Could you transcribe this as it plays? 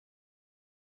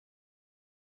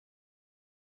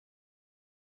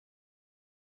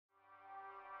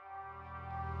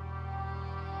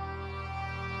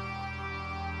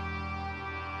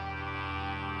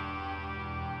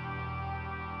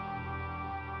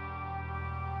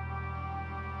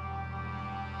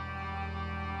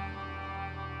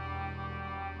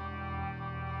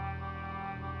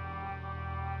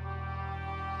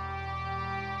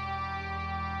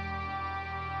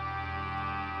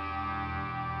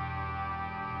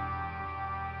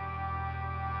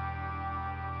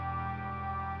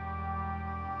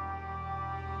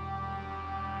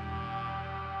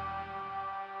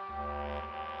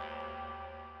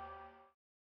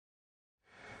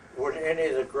any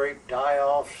of the great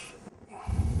die-offs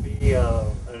be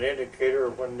an indicator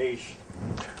of when these?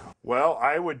 Well,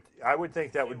 I would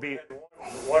think that would be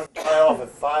one die-off at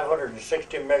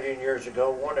 560 million years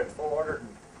ago, one at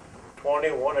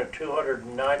 420, one at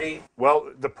 290.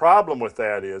 Well, the problem with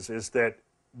that is that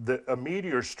a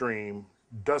meteor stream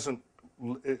doesn't,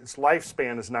 its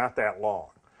lifespan is not that long.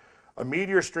 A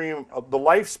meteor stream, the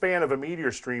lifespan of a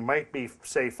meteor stream might be,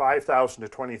 say, 5,000 to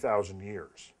 20,000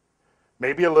 years.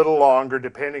 Maybe a little longer,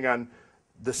 depending on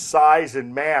the size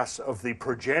and mass of the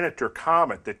progenitor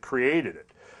comet that created it.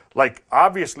 Like,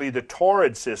 obviously, the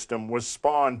Taurid system was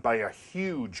spawned by a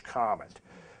huge comet,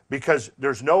 because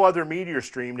there's no other meteor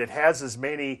stream that has as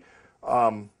many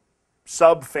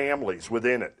subfamilies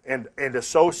within it and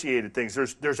associated things.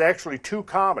 There's actually 2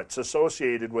 comets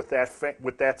associated with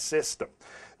that system.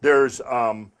 There's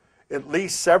at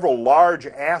least several large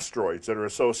asteroids that are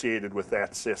associated with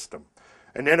that system.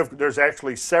 And then there's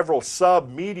actually several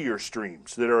sub-meteor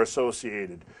streams that are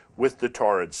associated with the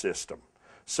Taurid system.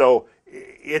 So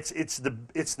it's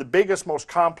the biggest, most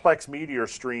complex meteor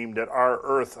stream that our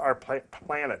Earth, our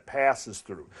planet, passes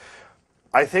through.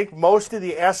 I think most of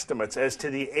the estimates as to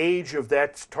the age of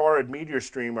that Taurid meteor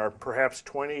stream are perhaps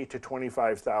 20 to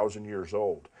 25,000 years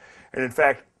old. And in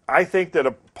fact, I think that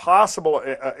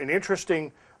an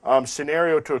interesting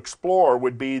scenario to explore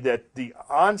would be that the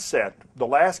onset, the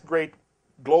last great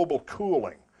global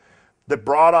cooling that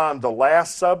brought on the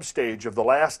last substage of the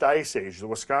last ice age, the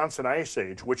Wisconsin Ice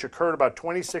Age, which occurred about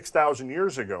 26,000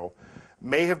 years ago,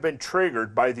 may have been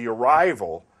triggered by the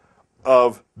arrival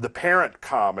of the parent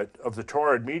comet of the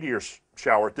Taurid meteor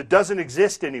shower that doesn't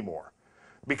exist anymore,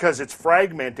 because it's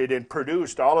fragmented and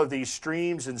produced all of these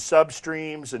streams and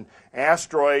substreams and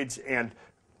asteroids and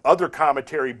other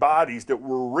cometary bodies that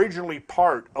were originally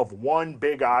part of one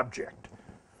big object.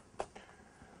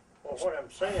 Well, what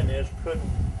I'm saying is, couldn't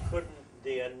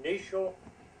the initial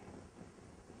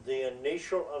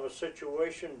of a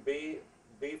situation be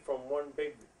from one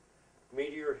big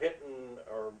meteor hitting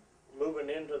or moving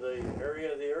into the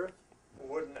area of the Earth?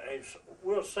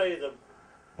 We'll say the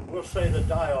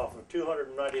die-off of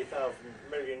 290,000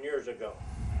 million years ago,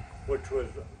 which was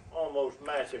almost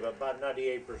massive, about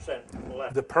 98%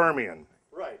 left. The Permian.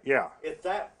 Right. Yeah.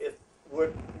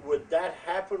 Would that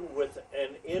happen with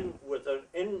an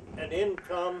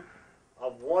income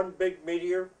of one big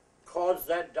meteor cause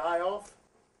that die-off?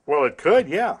 Well, it could,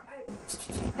 yeah.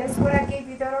 That's what I gave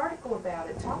you that article about.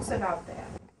 It talks about that.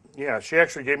 Yeah, she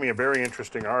actually gave me a very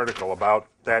interesting article about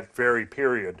that very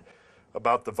period,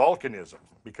 about the volcanism,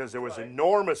 because there was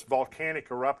enormous volcanic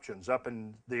eruptions up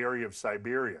in the area of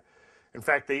Siberia. In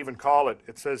fact, they even call it,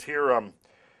 it says here,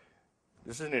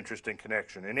 this is an interesting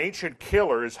connection. An ancient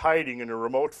killer is hiding in the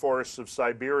remote forests of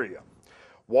Siberia.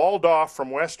 Walled off from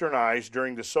Western eyes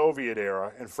during the Soviet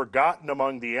era and forgotten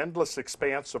among the endless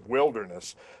expanse of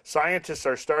wilderness, scientists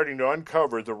are starting to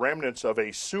uncover the remnants of a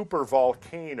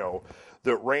supervolcano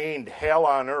that rained hell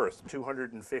on Earth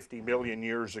 250 million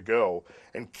years ago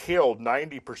and killed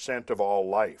 90% of all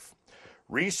life.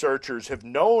 Researchers have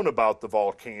known about the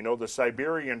volcano, the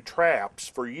Siberian traps,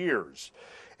 for years,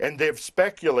 and they've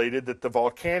speculated that the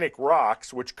volcanic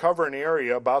rocks, which cover an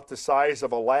area about the size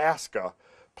of Alaska,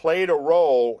 played a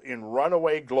role in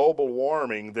runaway global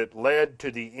warming that led to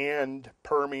the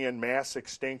End-Permian mass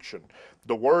extinction,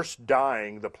 the worst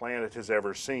dying the planet has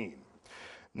ever seen.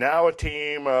 Now a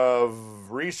team of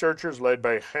researchers led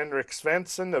by Henrik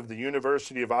Svensson of the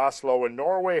University of Oslo in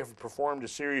Norway have performed a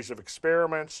series of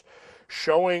experiments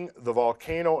showing the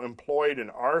volcano employed an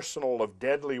arsenal of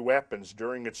deadly weapons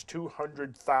during its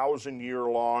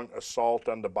 200,000-year-long assault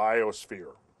on the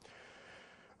biosphere.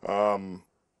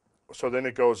 So then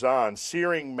it goes on,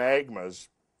 searing magmas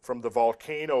from the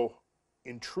volcano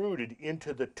intruded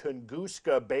into the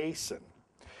Tunguska Basin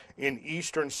in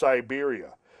eastern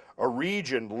Siberia, a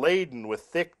region laden with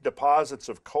thick deposits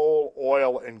of coal,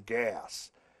 oil, and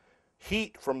gas.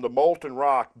 Heat from the molten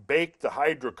rock baked the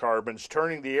hydrocarbons,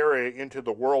 turning the area into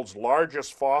the world's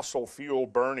largest fossil fuel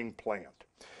burning plant.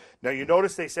 Now you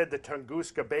notice they said the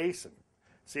Tunguska Basin.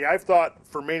 See, I've thought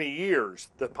for many years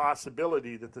the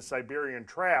possibility that the Siberian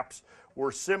traps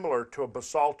were similar to a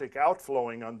basaltic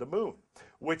outflowing on the moon,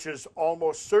 which is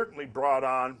almost certainly brought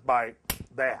on by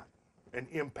that, an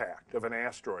impact of an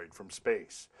asteroid from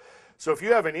space. So if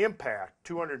you have an impact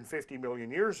 250 million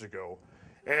years ago,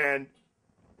 and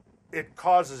it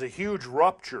causes a huge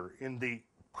rupture in the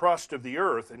crust of the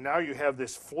Earth, and now you have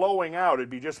this flowing out, it'd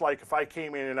be just like if I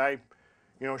came in and I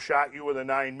shot you with a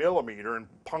 9mm and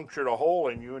punctured a hole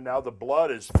in you, and now the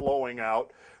blood is flowing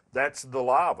out. That's the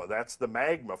lava, that's the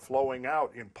magma flowing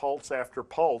out in pulse after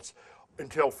pulse,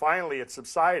 until finally it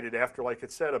subsided after, like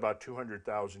it said, about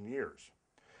 200,000 years.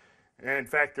 And in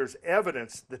fact, there's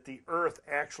evidence that the Earth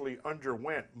actually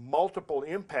underwent multiple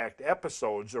impact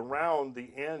episodes around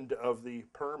the end of the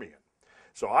Permian.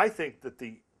 So I think that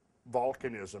the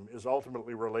volcanism is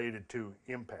ultimately related to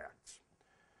impacts.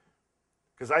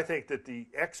 Because I think that the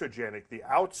exogenic, the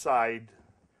outside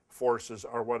forces,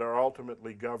 are what are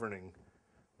ultimately governing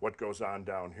what goes on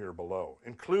down here below,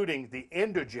 including the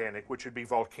endogenic, which would be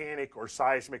volcanic or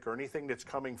seismic or anything that's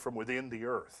coming from within the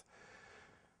Earth.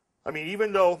 I mean,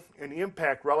 even though an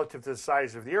impact relative to the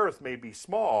size of the Earth may be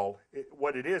small,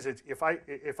 what it is, if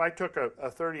I took a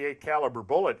 38 caliber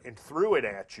bullet and threw it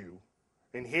at you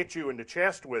and hit you in the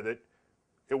chest with it,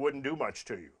 it wouldn't do much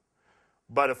to you.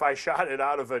 But if I shot it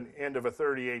out of an end of a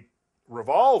 38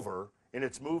 revolver and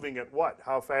it's moving at what?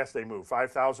 How fast they move?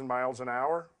 5,000 miles an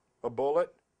hour? A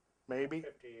bullet? Maybe?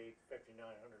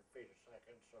 5,900 feet a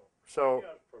second. So yeah,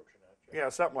 approaching that. Yeah,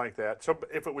 something like that. So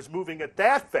if it was moving at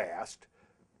that fast,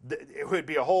 it would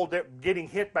be a whole, getting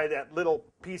hit by that little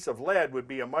piece of lead would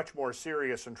be a much more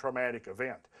serious and traumatic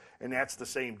event. And that's the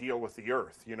same deal with the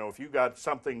Earth. You know, if you got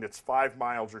something that's 5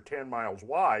 miles or 10 miles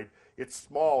wide, it's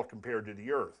small compared to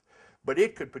the Earth. But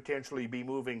it could potentially be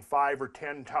moving 5 or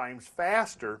 10 times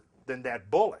faster than that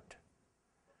bullet.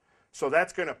 So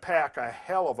that's going to pack a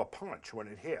hell of a punch when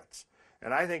it hits.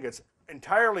 And I think it's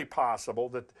entirely possible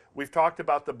that we've talked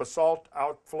about the basalt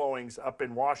outflowings up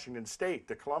in Washington State,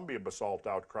 the Columbia basalt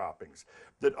outcroppings,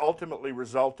 that ultimately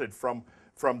resulted from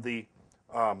the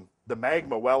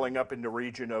magma welling up in the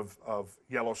region of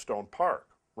Yellowstone Park,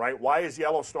 right? Why is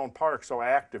Yellowstone Park so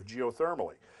active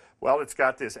geothermally? Well, it's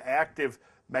got this active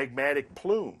magmatic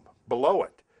plume below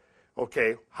it.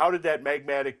 Okay, how did that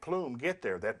magmatic plume get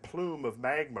there, that plume of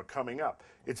magma coming up?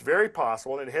 It's very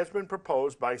possible, and it has been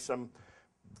proposed by some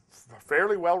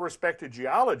fairly well-respected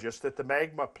geologists, that the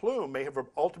magma plume may have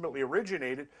ultimately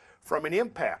originated from an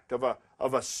impact of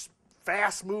a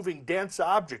fast-moving, dense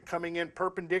object coming in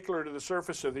perpendicular to the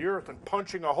surface of the Earth and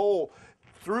punching a hole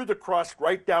through the crust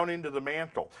right down into the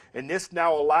mantle. And this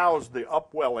now allows the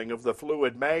upwelling of the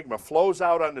fluid magma, flows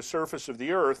out on the surface of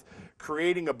the Earth,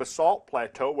 creating a basalt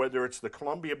plateau, whether it's the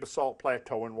Columbia Basalt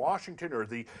Plateau in Washington or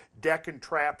the Deccan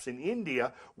Traps in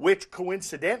India, which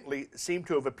coincidentally seem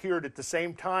to have appeared at the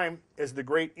same time as the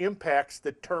great impacts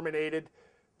that terminated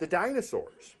the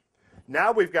dinosaurs.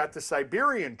 Now we've got the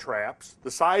Siberian traps,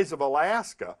 the size of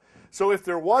Alaska. So if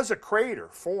there was a crater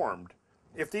formed,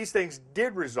 if these things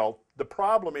did result, the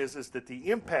problem is that the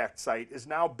impact site is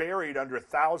now buried under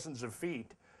thousands of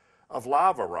feet of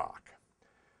lava rock.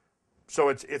 So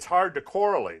it's hard to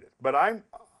correlate it. But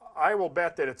I will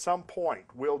bet that at some point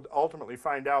we'll ultimately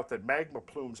find out that magma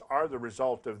plumes are the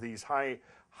result of these high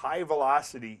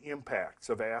velocity impacts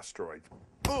of asteroids.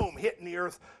 Boom, hitting the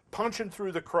Earth, punching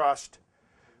through the crust.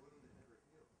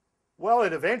 Well,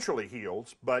 it eventually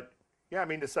heals, but yeah, I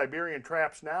mean, the Siberian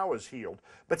traps now is healed.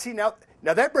 But see, now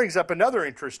that brings up another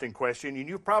interesting question, and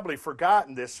you've probably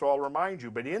forgotten this, so I'll remind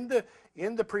you. But in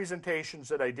the presentations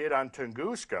that I did on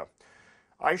Tunguska,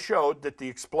 I showed that the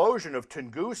explosion of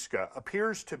Tunguska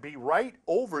appears to be right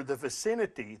over the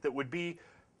vicinity that would be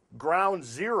ground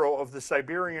zero of the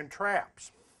Siberian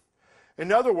traps.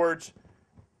 In other words,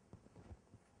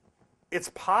 it's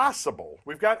possible.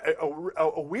 We've got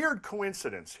a weird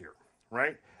coincidence here,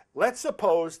 right? Let's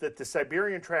suppose that the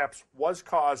Siberian traps was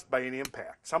caused by an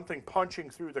impact, something punching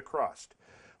through the crust.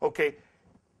 Okay,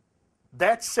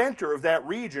 that center of that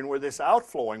region where this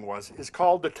outflowing was is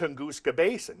called the Tunguska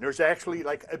Basin. There's actually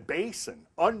like a basin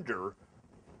under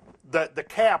the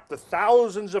cap, the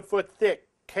thousands of foot thick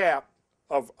cap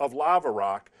of lava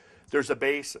rock. There's a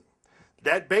basin.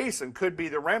 That basin could be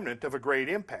the remnant of a great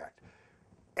impact.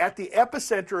 At the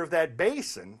epicenter of that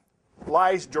basin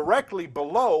lies directly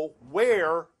below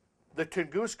where the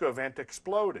Tunguska event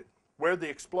exploded, where the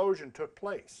explosion took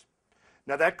place.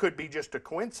 Now that could be just a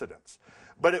coincidence,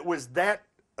 but it was that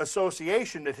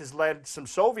association that has led some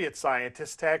Soviet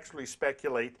scientists to actually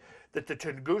speculate that the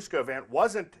Tunguska event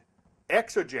wasn't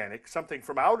exogenic, something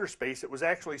from outer space. It was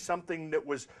actually something that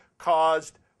was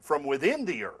caused from within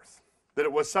the Earth, that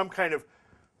it was some kind of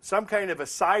a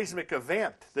seismic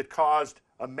event that caused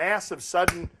a massive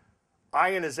sudden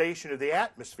ionization of the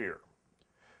atmosphere.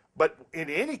 But in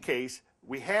any case,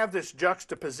 we have this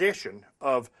juxtaposition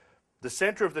of the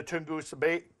center of the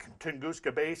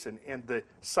Tunguska Basin and the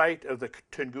site of the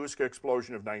Tunguska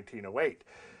explosion of 1908.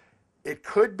 It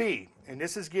could be, and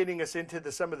this is getting us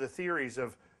into some of the theories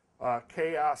of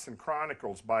chaos and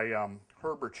chronicles by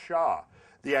Herbert Shaw,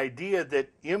 the idea that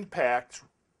impacts,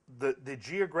 the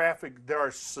geographic, there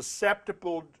are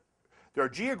susceptible, There are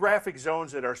geographic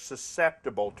zones that are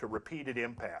susceptible to repeated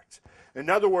impacts. In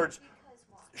other words,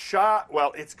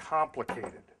 well, it's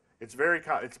complicated. It's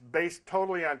it's based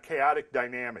totally on chaotic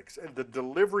dynamics and the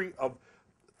delivery of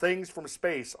things from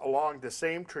space along the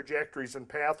same trajectories and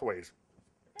pathways.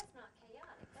 But that's not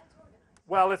chaotic, that's organized.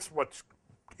 Well,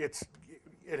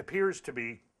 it appears to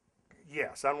be,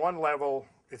 yes, on one level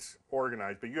it's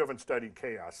organized, but you haven't studied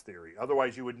chaos theory.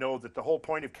 Otherwise you would know that the whole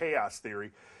point of chaos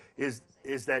theory is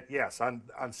that, yes, on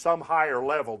some higher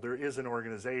level there is an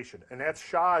organization. And that's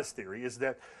Shaw's theory, is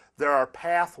that there are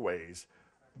pathways,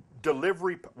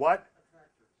 what?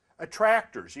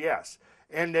 Attractors, yes.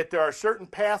 And that there are certain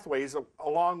pathways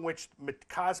along which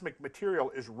cosmic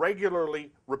material is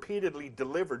regularly, repeatedly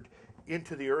delivered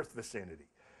into the Earth vicinity.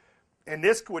 And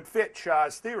this would fit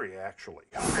Shaw's theory, actually.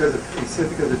 Because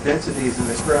of the densities in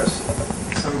the crust,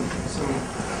 some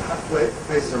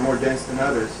places are more dense than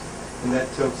others, and that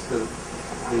tilts the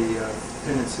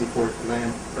tendency for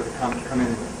the comet to come in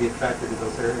and be attracted to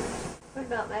those areas. What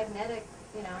about magnetic,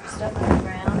 stuff on the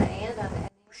ground and on the...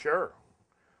 Sure.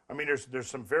 I mean, there's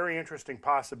some very interesting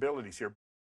possibilities here.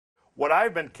 What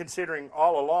I've been considering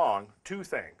all along, two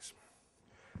things.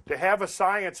 To have a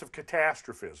science of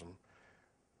catastrophism,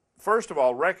 first of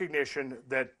all, recognition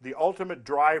that the ultimate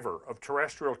driver of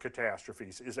terrestrial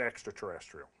catastrophes is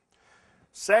extraterrestrial.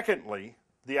 Secondly,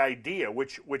 the idea,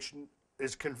 which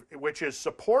is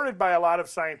supported by a lot of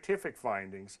scientific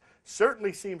findings,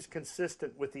 certainly seems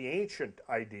consistent with the ancient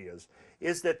ideas,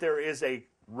 is that there is a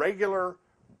regular,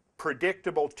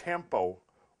 predictable tempo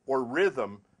or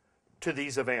rhythm to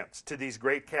these events, to these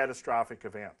great catastrophic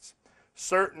events.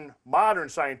 Certain modern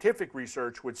scientific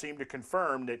research would seem to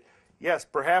confirm that, yes,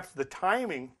 perhaps the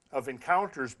timing of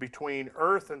encounters between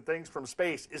Earth and things from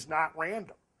space is not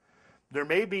random. There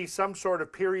may be some sort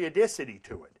of periodicity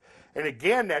to it. And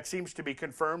again, that seems to be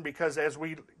confirmed because as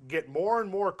we get more and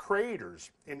more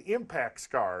craters and impact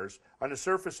scars on the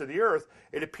surface of the Earth,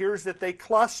 it appears that they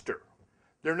cluster.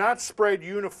 They're not spread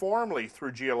uniformly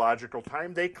through geological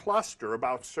time. They cluster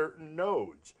about certain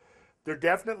nodes. There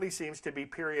definitely seems to be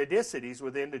periodicities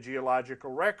within the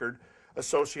geological record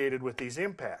associated with these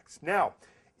impacts. Now,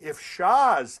 if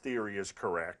Shaw's theory is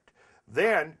correct,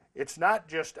 then it's not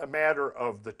just a matter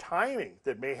of the timing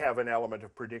that may have an element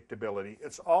of predictability.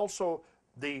 It's also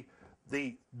the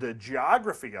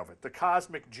geography of it, the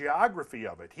cosmic geography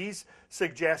of it. He's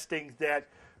suggesting that,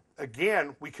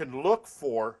 again, we can look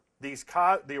for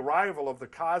the arrival of the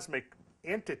cosmic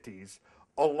entities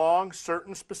along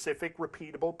certain specific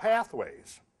repeatable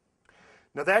pathways.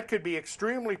 Now that could be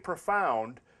extremely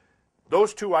profound,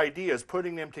 those two ideas,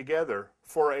 putting them together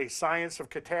for a science of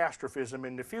catastrophism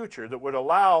in the future that would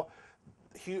allow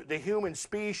the human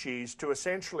species to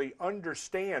essentially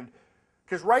understand,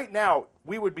 because right now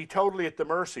we would be totally at the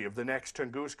mercy of the next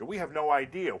Tunguska. We have no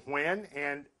idea when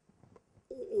and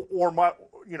or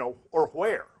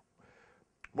where.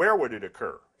 Where would it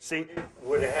occur? See,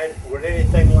 would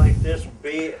anything like this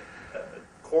be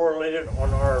correlated on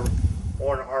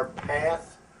our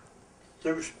path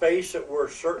through space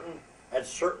at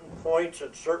certain points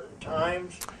at certain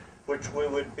times, which we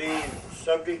would be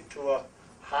subject to a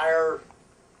higher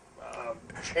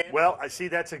chance? Well, I see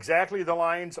that's exactly the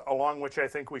lines along which I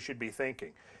think we should be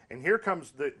thinking. And here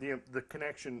comes the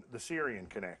connection, the Sirian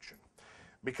connection,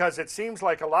 because it seems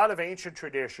like a lot of ancient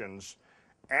traditions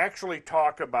actually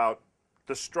talk about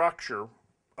the structure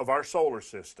of our solar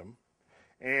system,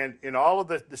 and in all of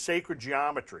the sacred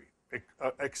geometry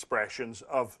expressions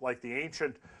of like the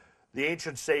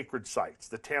ancient sacred sites,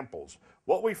 the temples,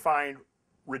 what we find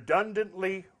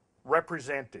redundantly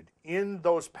represented in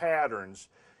those patterns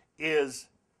is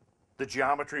the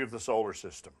geometry of the solar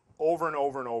system over and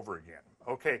over and over again.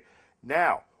 Okay,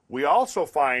 now we also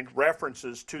find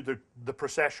references to the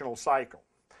precessional cycle,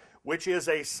 which is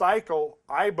a cycle,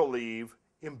 I believe,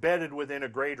 embedded within a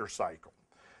greater cycle.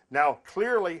 Now,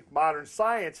 clearly, modern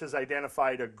science has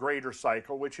identified a greater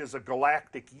cycle, which is a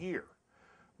galactic year.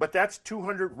 But that's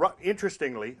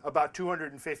interestingly, about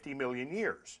 250 million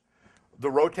years. The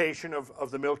rotation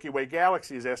of the Milky Way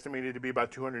galaxy is estimated to be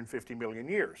about 250 million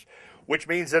years, which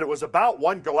means that it was about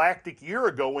one galactic year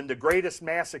ago when the greatest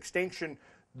mass extinction,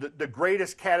 the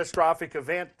greatest catastrophic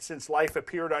event since life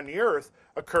appeared on the Earth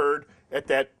occurred at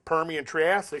that Permian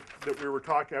Triassic that we were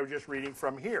talking, I was just reading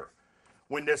from here,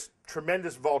 when this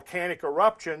tremendous volcanic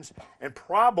eruptions and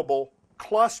probable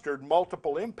clustered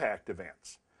multiple impact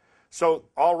events. So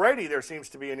already there seems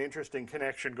to be an interesting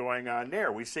connection going on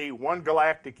there. We see one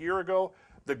galactic year ago,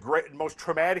 the most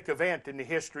traumatic event in the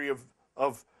history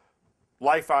of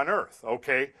life on Earth,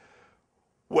 okay?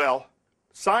 Well,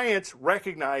 science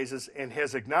recognizes and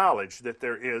has acknowledged that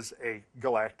there is a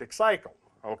galactic cycle,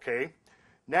 okay?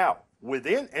 Now,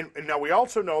 and now we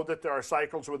also know that there are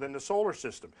cycles within the solar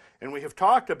system. And we have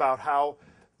talked about how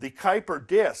the Kuiper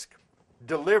disk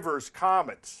delivers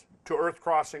comets to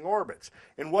Earth-crossing orbits.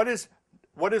 And what is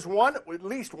at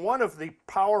least one of the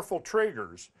powerful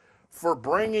triggers for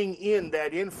bringing in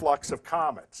that influx of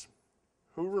comets?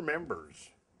 Who remembers?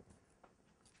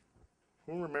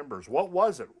 Who remembers? What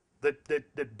was it that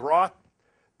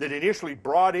initially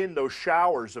brought in those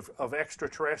showers of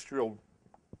extraterrestrial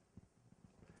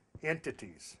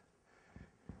entities?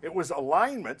 It was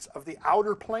alignments of the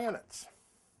outer planets.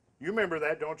 You remember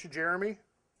that, don't you, Jeremy?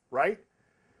 Right?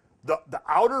 The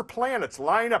outer planets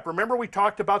line up. Remember we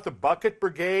talked about the bucket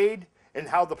brigade and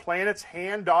how the planets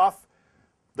hand off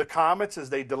the comets as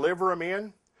they deliver them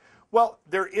in? Well,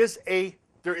 there is a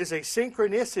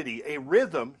synchronicity, a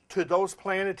rhythm to those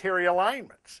planetary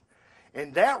alignments.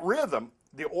 And that rhythm,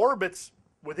 the orbits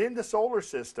within the solar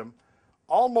system,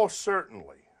 almost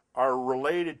certainly are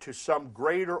related to some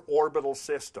greater orbital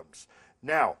systems.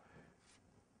 Now,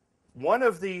 one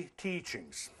of the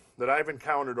teachings that I've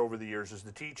encountered over the years is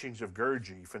the teachings of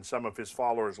Gurdjieff and some of his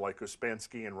followers like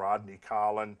Uspensky and Rodney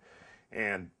Collin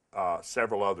and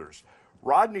several others.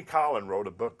 Rodney Collin wrote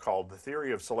a book called The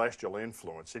Theory of Celestial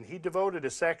Influence, and he devoted a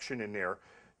section in there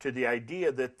to the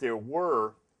idea that there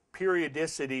were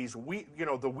periodicities,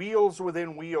 the wheels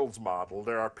within wheels model.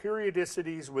 There are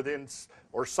periodicities within,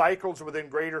 or cycles within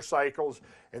greater cycles,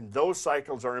 and those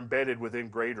cycles are embedded within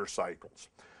greater cycles.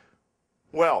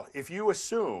 Well, if you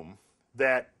assume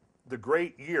that the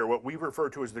great year, what we refer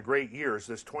to as the great year, is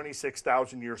this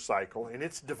 26,000 year cycle, and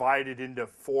it's divided into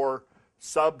 4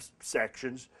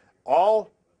 subsections, all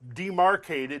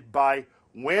demarcated by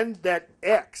when that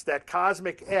X, that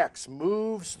cosmic X,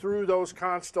 moves through those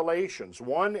constellations,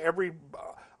 on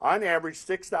average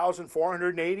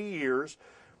 6,480 years,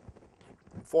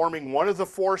 forming one of the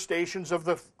 4 stations of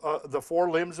the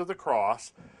 4 limbs of the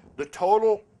cross, the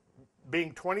total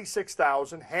being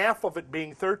 26,000, half of it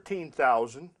being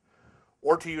 13,000,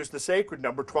 or to use the sacred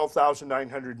number,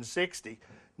 12,960.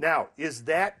 Now, is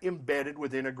that embedded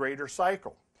within a greater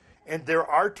cycle? And there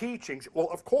are teachings, well,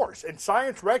 of course, and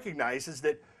science recognizes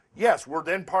that, yes, we're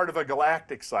then part of a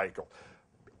galactic cycle.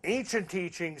 Ancient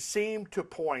teachings seem to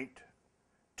point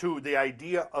to the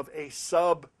idea of a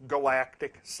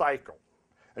sub-galactic cycle.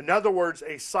 In other words,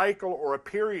 a cycle or a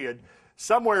period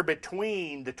somewhere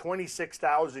between the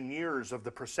 26,000 years of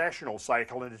the precessional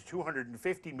cycle and the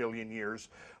 250 million years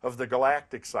of the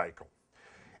galactic cycle.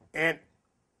 And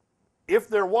if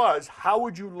there was, how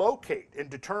would you locate and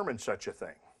determine such a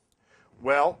thing?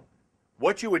 Well,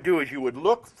 what you would do is you would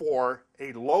look for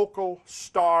a local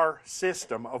star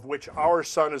system of which our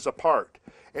sun is a part.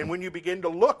 And when you begin to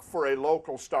look for a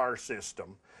local star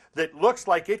system that looks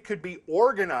like it could be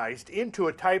organized into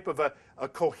a type of a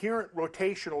coherent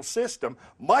rotational system,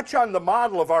 much on the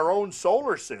model of our own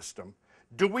solar system,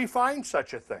 do we find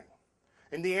such a thing?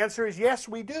 And the answer is yes,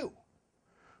 we do.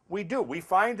 We do. We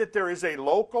find that there is a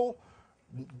local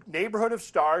neighborhood of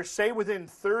stars, say within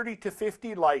 30 to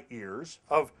 50 light years,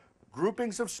 of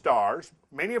groupings of stars,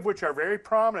 many of which are very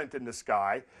prominent in the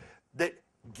sky, that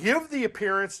give the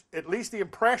appearance, at least the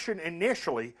impression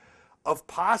initially, of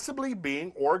possibly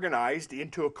being organized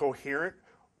into a coherent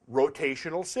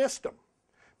rotational system.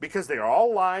 Because they are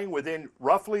all lying within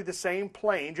roughly the same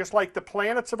plane, just like the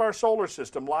planets of our solar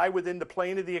system lie within the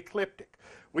plane of the ecliptic,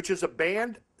 which is a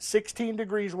band 16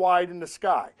 degrees wide in the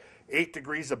sky. 8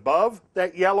 degrees above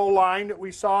that yellow line that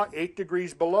we saw, 8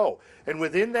 degrees below. And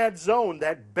within that zone,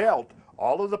 that belt,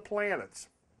 all of the planets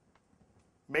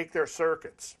make their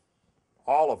circuits.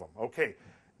 All of them. Okay.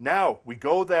 Now we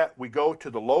go to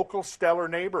the local stellar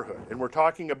neighborhood, and we're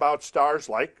talking about stars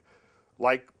like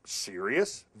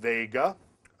Sirius, Vega,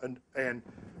 and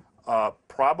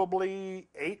probably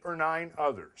 8 or 9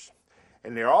 others.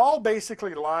 And they're all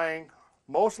basically lying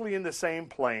mostly in the same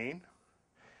plane,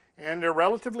 and they're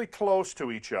relatively close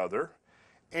to each other.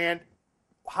 And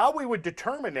how we would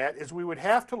determine that is we would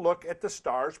have to look at the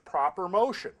star's proper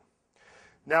motion.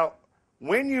 Now,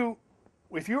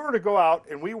 if you were to go out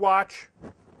and we watch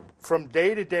from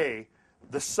day to day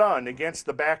the sun against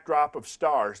the backdrop of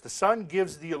stars, the sun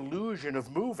gives the illusion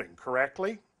of moving,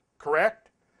 correctly? Correct?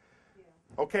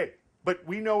 Yeah. Okay, but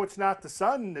we know it's not the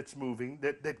sun that's moving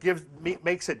that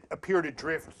makes it appear to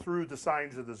drift through the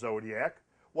signs of the zodiac.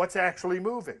 What's actually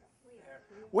moving?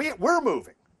 We're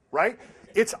moving, right?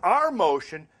 It's our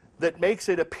motion that makes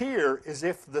it appear as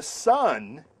if the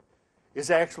sun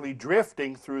is actually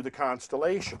drifting through the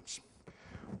constellations.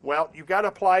 Well, you've got to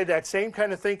apply that same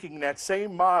kind of thinking, that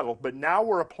same model, but now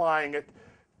we're applying it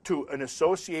to an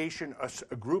association,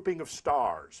 a grouping of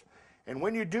stars. And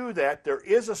when you do that, there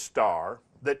is a star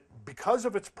that, because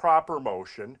of its proper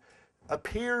motion,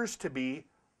 appears to be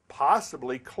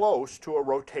possibly close to a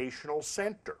rotational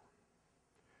center.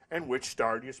 And which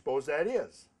star do you suppose that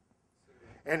is?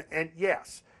 And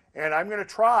yes, and I'm going to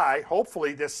try,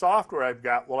 hopefully this software I've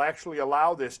got will actually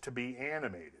allow this to be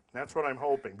animated. That's what I'm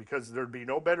hoping, because there'd be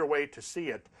no better way to see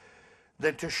it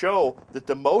than to show that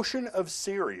the motion of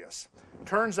Sirius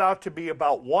turns out to be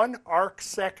about 1 arc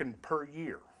second per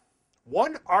year.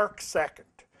 1 arc second.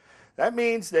 That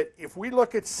means that if we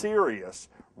look at Sirius,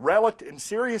 and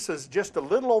Sirius is just a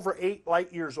little over 8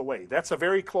 light years away. That's a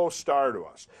very close star to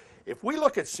us. If we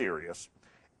look at Sirius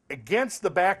against the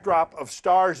backdrop of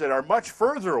stars that are much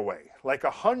further away, like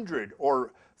 100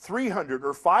 or 300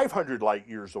 or 500 light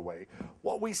years away,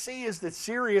 what we see is that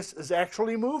Sirius is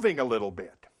actually moving a little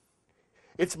bit.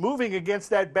 It's moving against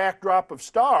that backdrop of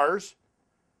stars,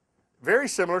 very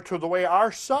similar to the way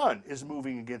our sun is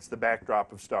moving against the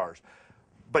backdrop of stars.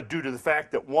 But due to the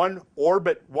fact that one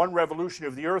revolution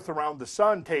of the Earth around the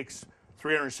sun takes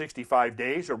 365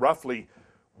 days, or roughly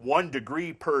 1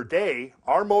 degree per day,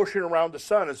 our motion around the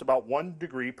sun is about 1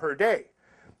 degree per day.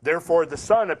 Therefore, the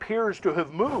sun appears to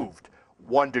have moved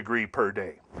 1 degree per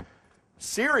day.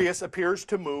 Sirius appears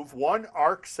to move 1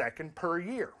 arc second per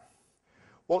year.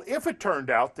 Well, if it turned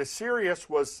out that Sirius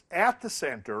was at the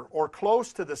center or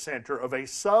close to the center of a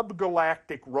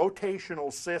sub-galactic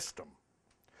rotational system,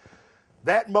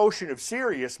 that motion of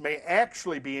Sirius may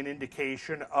actually be an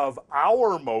indication of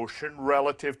our motion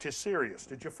relative to Sirius.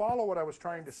 Did you follow what I was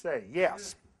trying to say?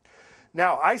 Yes.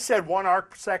 Now, I said 1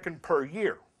 arc second per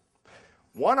year.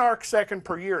 1 arc second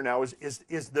per year now is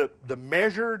the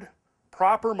measured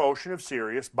proper motion of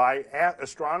Sirius by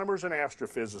astronomers and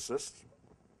astrophysicists.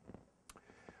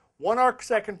 1 arc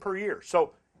second per year.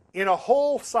 So in a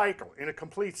whole cycle, in a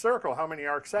complete circle, how many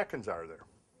arc seconds are there?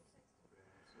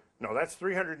 No, that's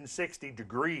 360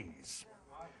 degrees.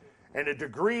 And a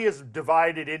degree is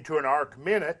divided into an arc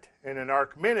minute, and an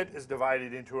arc minute is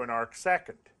divided into an arc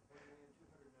second.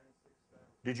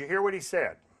 Did you hear what he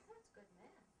said?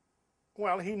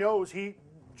 Well, he knows,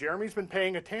 Jeremy's been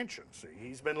paying attention. See,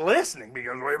 he's been listening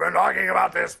because we've been talking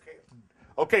about this.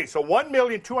 Okay, so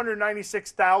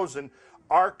 1,296,000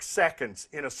 arc seconds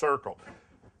in a circle.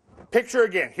 Picture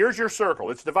again, here's your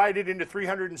circle. It's divided into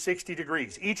 360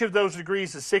 degrees. Each of those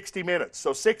degrees is 60 minutes.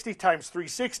 So 60 times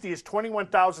 360 is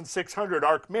 21,600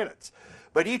 arc minutes.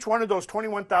 But each one of those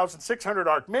 21,600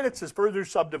 arc minutes is further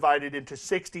subdivided into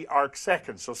 60 arc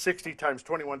seconds. So 60 times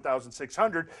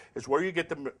 21,600 is where you get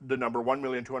the number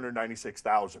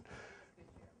 1,296,000.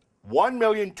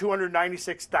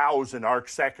 1,296,000 arc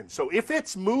seconds. So if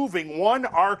it's moving 1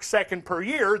 arc second per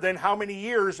year, then how many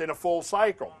years in a full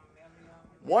cycle?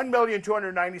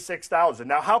 1,296,000.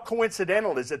 Now, how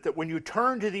coincidental is it that when you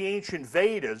turn to the ancient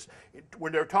Vedas,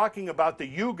 when they're talking about the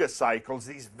Yuga cycles,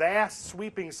 these vast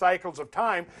sweeping cycles of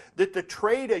time, that the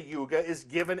Treta Yuga is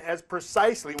given as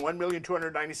precisely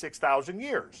 1,296,000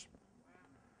 years?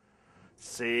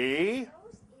 See?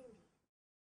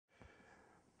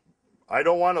 I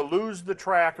don't want to lose the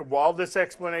track of all this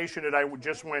explanation that I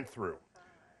just went through.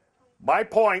 My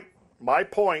point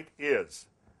is,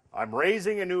 I'm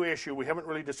raising a new issue. We haven't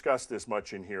really discussed this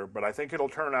much in here, but I think it'll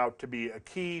turn out to be a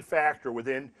key factor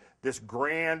within this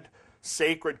grand,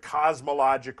 sacred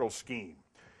cosmological scheme,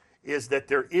 is that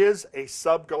there is a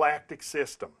subgalactic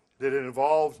system that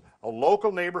involves a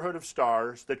local neighborhood of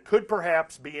stars that could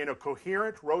perhaps be in a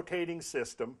coherent rotating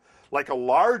system, like a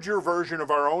larger version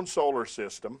of our own solar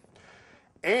system.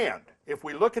 And if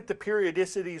we look at the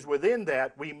periodicities within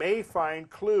that, we may find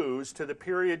clues to the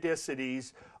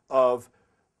periodicities of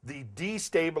the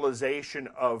destabilization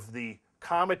of the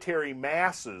cometary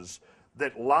masses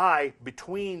that lie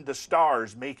between the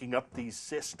stars making up these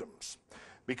systems.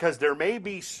 Because there may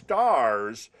be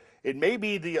stars, it may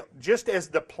be just as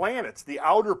the planets, the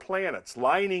outer planets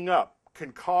lining up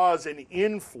can cause an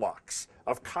influx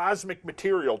of cosmic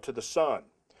material to the sun.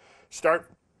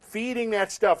 Start feeding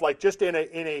that stuff, like just in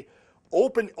a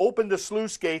open the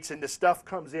sluice gates and the stuff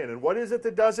comes in. And what is it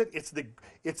that does it? It's the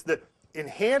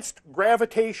enhanced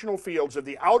gravitational fields of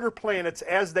the outer planets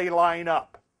as they line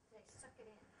up.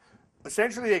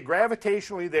 Essentially,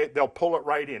 they'll pull it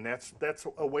right in. That's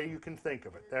a way you can think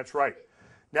of it. That's right.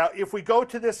 Now, if we go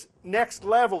to this next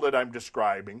level that I'm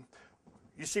describing,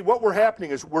 you see what we're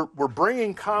happening is we're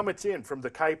bringing comets in from the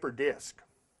Kuiper disk.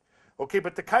 Okay,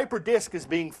 but the Kuiper disk is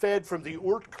being fed from the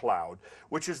Oort cloud,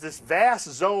 which is this vast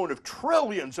zone of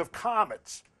trillions of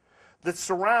comets that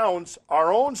surrounds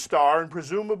our own star and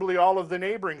presumably all of the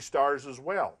neighboring stars as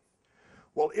well.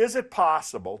 Well, is it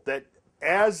possible that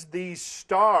as these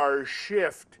stars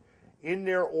shift in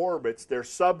their orbits, their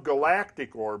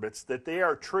sub-galactic orbits, that they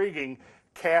are triggering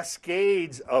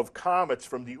cascades of comets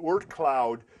from the Oort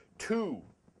cloud to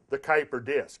the Kuiper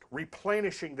disk,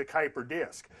 replenishing the Kuiper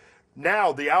disk.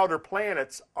 Now the outer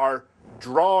planets are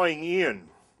drawing in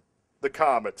the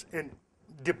comets and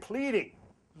depleting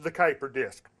the Kuiper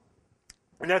disk.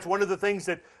 And that's one of the things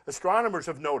that astronomers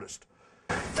have noticed.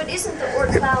 But isn't the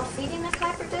Oort cloud feeding the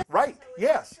Kuiper disk? Right,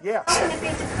 yes, yes. How can it be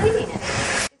depleting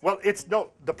it? Well,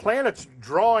 the planet's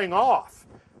drawing off.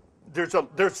 There's a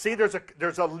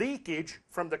leakage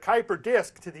from the Kuiper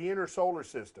disk to the inner solar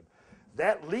system.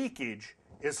 That leakage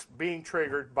is being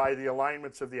triggered by the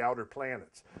alignments of the outer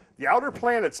planets. The outer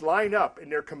planets line up,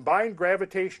 and their combined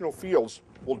gravitational fields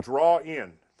will draw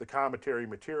in the cometary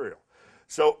material.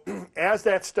 So as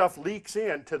that stuff leaks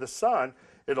into the sun,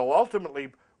 it'll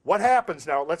ultimately, what happens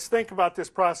now, let's think about this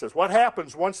process. What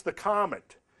happens once the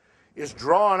comet is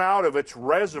drawn out of its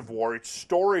reservoir, its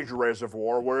storage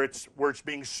reservoir, where it's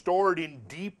being stored in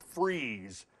deep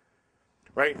freeze,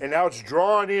 right? And now it's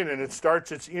drawn in and it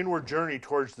starts its inward journey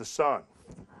towards the sun.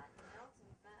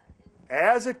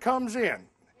 As it comes in,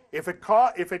 if it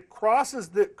crosses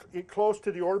close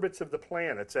to the orbits of the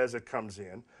planets as it comes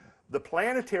in, the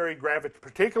planetary gravity,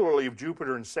 particularly of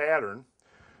Jupiter and Saturn,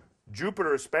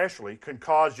 Jupiter especially, can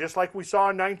cause, just like we saw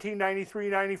in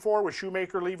 1993-94 with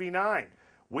Shoemaker-Levy 9,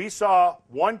 we saw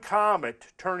one comet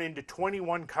turn into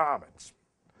 21 comets.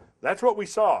 That's what we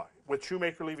saw with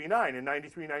Shoemaker-Levy 9 in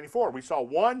 93-94. We saw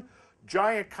one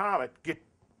giant comet get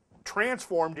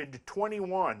transformed into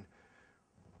 21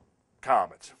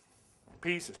 comets.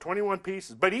 Pieces, 21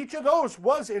 pieces. But each of those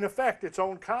was, in effect, its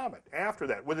own comet after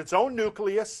that, with its own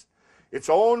nucleus, its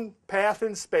own path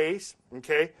in space,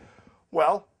 okay?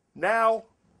 Well, now,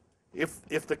 if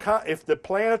the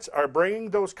planets are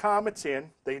bringing those comets in,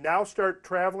 they now start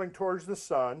traveling towards the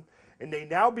sun, and they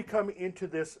now become into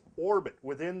this orbit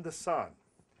within the sun.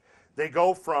 They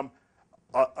go from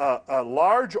a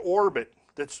large orbit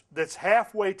that's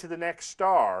halfway to the next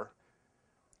star,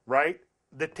 right,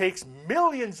 that takes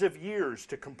millions of years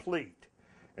to complete.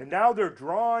 And now they're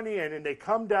drawn in, and they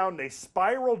come down, they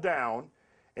spiral down,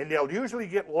 and they'll usually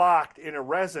get locked in a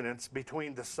resonance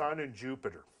between the sun and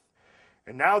Jupiter.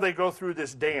 And now they go through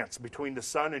this dance between the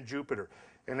sun and Jupiter.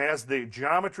 And as the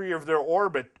geometry of their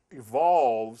orbit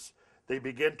evolves, they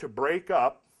begin to break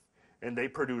up, and they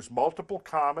produce multiple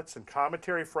comets and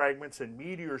cometary fragments and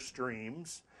meteor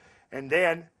streams. And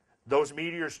then those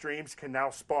meteor streams can now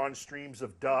spawn streams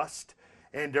of dust.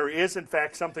 And there is, in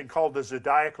fact, something called the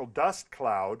zodiacal dust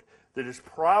cloud that is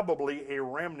probably a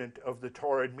remnant of the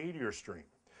Taurid meteor stream.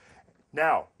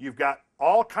 Now, you've got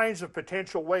all kinds of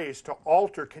potential ways to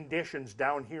alter conditions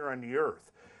down here on the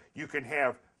Earth. You can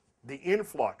have the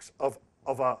influx of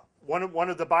one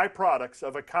of the byproducts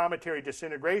of a cometary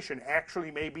disintegration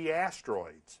actually may be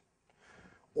asteroids,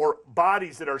 or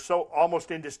bodies that are so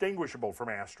almost indistinguishable from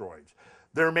asteroids.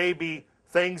 There may be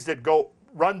things that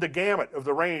run the gamut of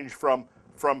the range from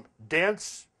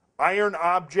dense iron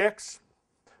objects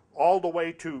all the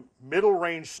way to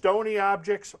middle-range stony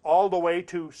objects, all the way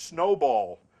to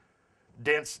snowball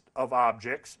dense of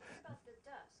objects.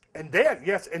 And then,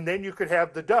 yes, and then you could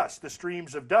have the dust, the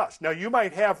streams of dust. Now, you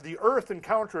might have the Earth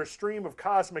encounter a stream of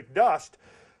cosmic dust.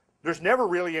 There's never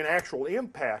really an actual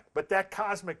impact, but that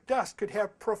cosmic dust could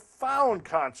have profound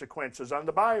consequences on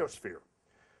the biosphere.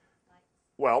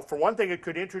 Well, for one thing, it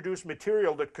could introduce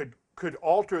material that could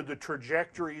alter the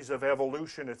trajectories of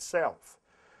evolution itself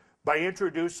by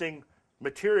introducing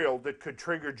material that could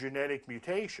trigger genetic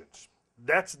mutations.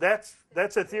 That's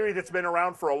a theory that's been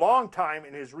around for a long time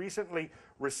and has recently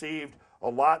received a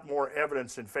lot more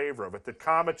evidence in favor of it, that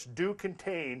comets do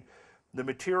contain the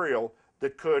material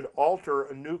that could alter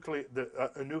a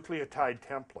nucleotide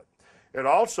template. And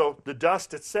also, the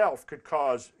dust itself could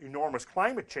cause enormous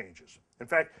climate changes. In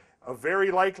fact, a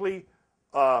very likely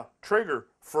trigger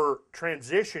for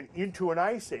transition into an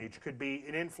ice age could be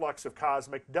an influx of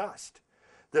cosmic dust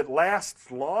that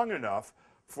lasts long enough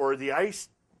for the ice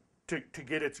to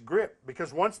get its grip.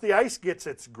 Because once the ice gets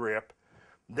its grip,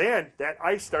 then that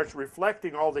ice starts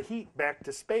reflecting all the heat back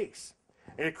to space.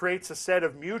 And it creates a set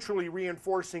of mutually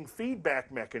reinforcing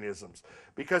feedback mechanisms.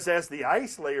 Because as the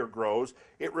ice layer grows,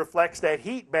 it reflects that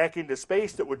heat back into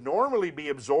space that would normally be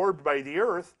absorbed by the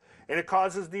Earth, and it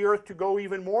causes the Earth to go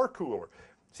even more cooler.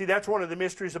 See, that's one of the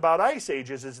mysteries about ice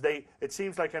ages, is it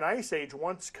seems like an ice age,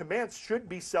 once commenced, should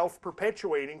be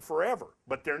self-perpetuating forever,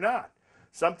 but they're not.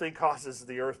 Something causes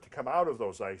the Earth to come out of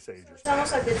those ice ages. It's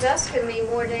almost like the dust could be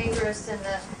more dangerous than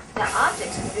the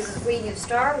objects, because if we use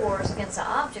Star Wars against the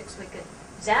objects, we could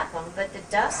zap them, but the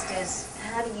dust is,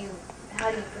 how do you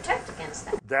how do you protect against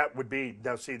that? That would be,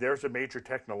 now see, there's a major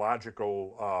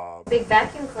technological, Big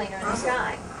vacuum cleaner in the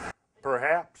sky.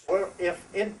 perhaps. Well, if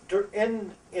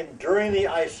during the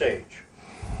Ice Age,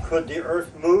 could the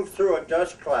Earth move through a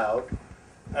dust cloud,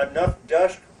 enough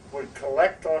dust would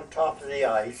collect on top of the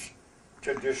ice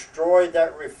to destroy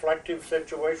that reflective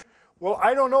situation? Well,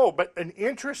 I don't know, but an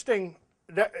interesting,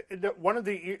 one of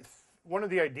the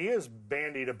ideas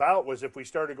bandied about was if we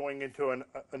started going into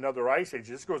another ice age.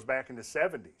 This goes back in the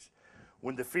 70s,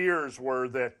 when the fears were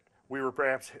that we were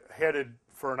perhaps headed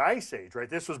for an ice age, right?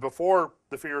 This was before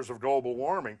the fears of global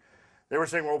warming. They were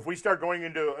saying, well, if we start going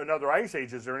into another ice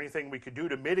age, is there anything we could do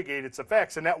to mitigate its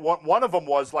effects? And that one of them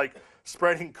was like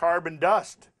spreading carbon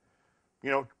dust,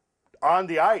 on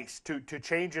the ice to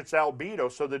change its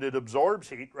albedo so that it absorbs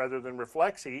heat rather than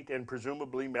reflects heat and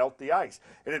presumably melt the ice.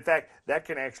 And in fact, that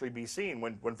can actually be seen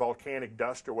when volcanic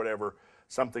dust or whatever,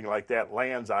 something like that,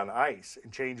 lands on ice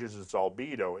and changes its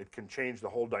albedo. It can change the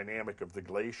whole dynamic of the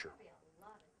glacier.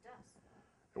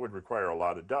 It would require a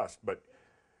lot of dust, but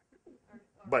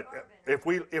if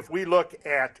we look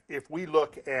at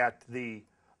the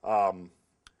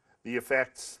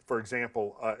effects, for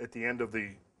example, at the end of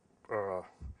the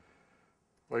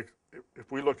like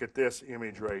if we look at this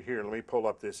image right here, let me pull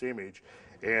up this image,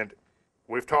 and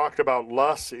we've talked about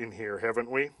loess in here,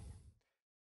 haven't we?